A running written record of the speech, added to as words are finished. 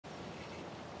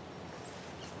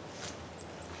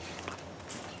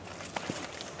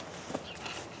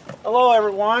Hello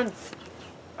everyone.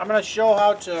 I'm going to show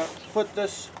how to put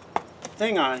this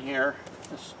thing on here.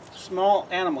 This small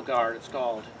animal guard it's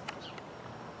called.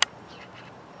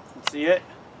 You see it?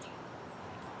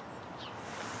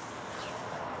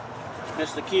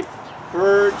 Just to keep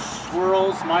birds,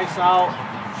 squirrels, mice out.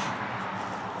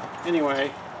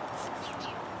 Anyway,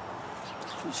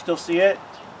 you still see it?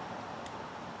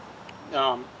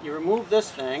 You remove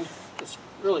this thing. It's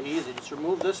really easy. Just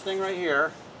remove this thing right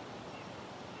here.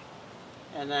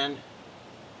 And then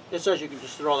it says you can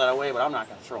just throw that away, but I'm not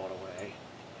going to throw it away.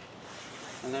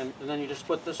 And then you just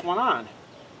put this one on.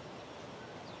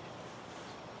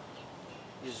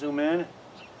 You zoom in.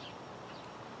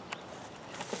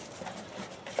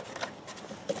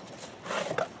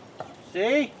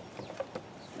 See?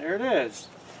 There it is.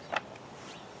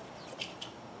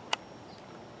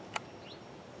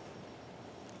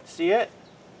 See it?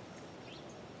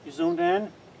 You zoomed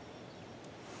in?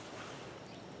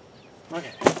 Look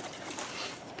at it.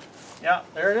 Yeah,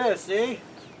 there it is, see?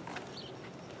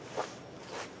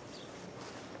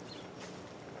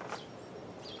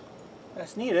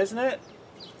 That's neat, isn't it?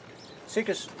 See,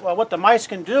 because, well, what the mice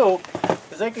can do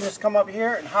is they can just come up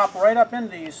here and hop right up in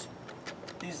these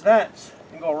vents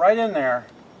and go right in there.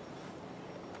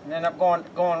 And end up going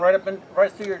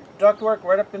right through your ductwork,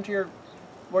 right up into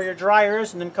where your dryer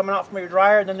is, and then coming out from your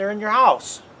dryer, and then they're in your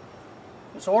house.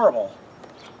 It's horrible.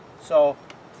 So,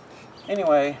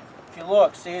 anyway, if you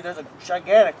look, see, there's a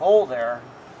gigantic hole there.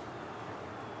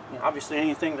 You know, obviously,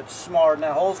 anything that's smaller than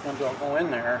that hole is going to go in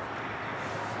there.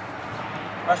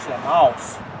 Especially a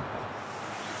mouse.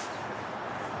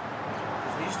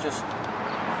 These just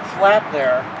flap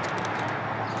there.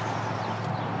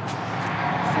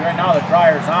 See, right now the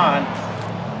dryer's on,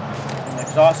 and the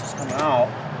exhaust is coming out.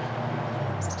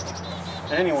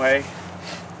 Anyway,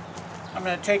 I'm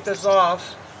going to take this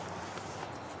off.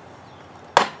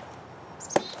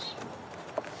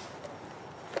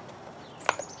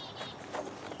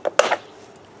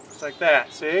 Just like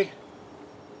that, see?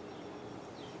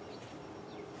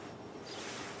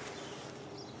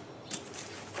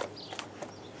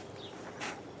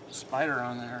 Spider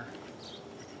on there.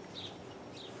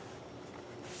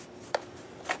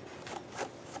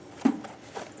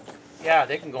 Yeah,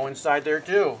 they can go inside there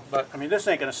too, but I mean, this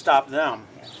ain't going to stop them.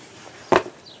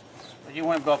 But you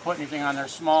wouldn't be able to put anything on there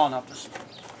small enough to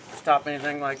stop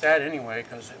anything like that anyway,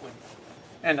 because it would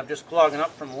end up just clogging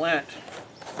up from lint.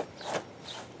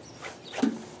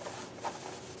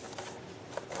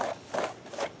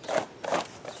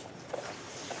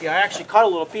 Yeah, I actually cut a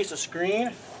little piece of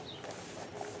screen,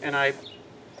 and I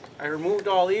removed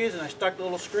all these, and I stuck the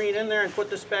little screen in there and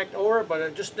put this back over, but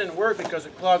it just didn't work because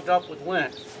it clogged up with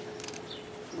lint.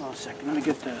 Hold on a second, let me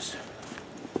get this.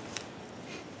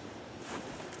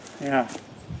 Yeah.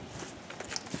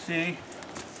 See?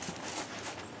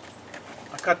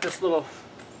 I cut this little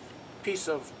piece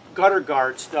of gutter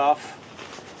guard stuff,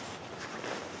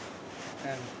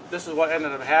 and this is what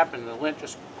ended up happening. The lint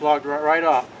just clogged right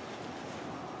up.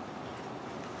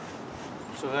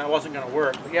 So that wasn't going to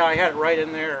work. But yeah, I had it right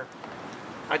in there.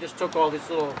 I just took all these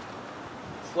little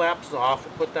flaps off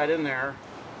and put that in there.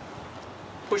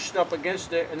 Pushed up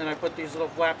against it, and then I put these little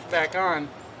flaps back on.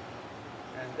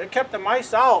 And it kept the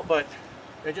mice out, but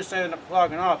they just ended up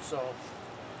clogging up, so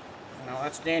you know,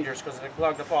 that's dangerous because if they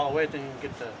clogged up all the way, then you can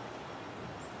get the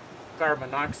carbon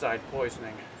monoxide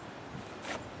poisoning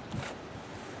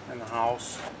in the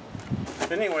house.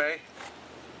 Anyway,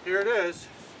 here it is.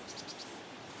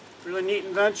 Really neat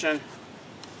invention.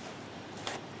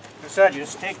 Like I said, you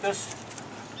just take this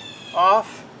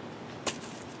off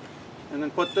and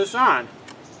then put this on.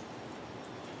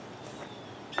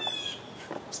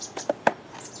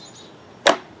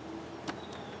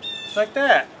 Just like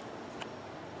that.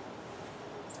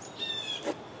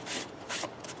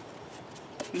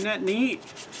 Isn't that neat?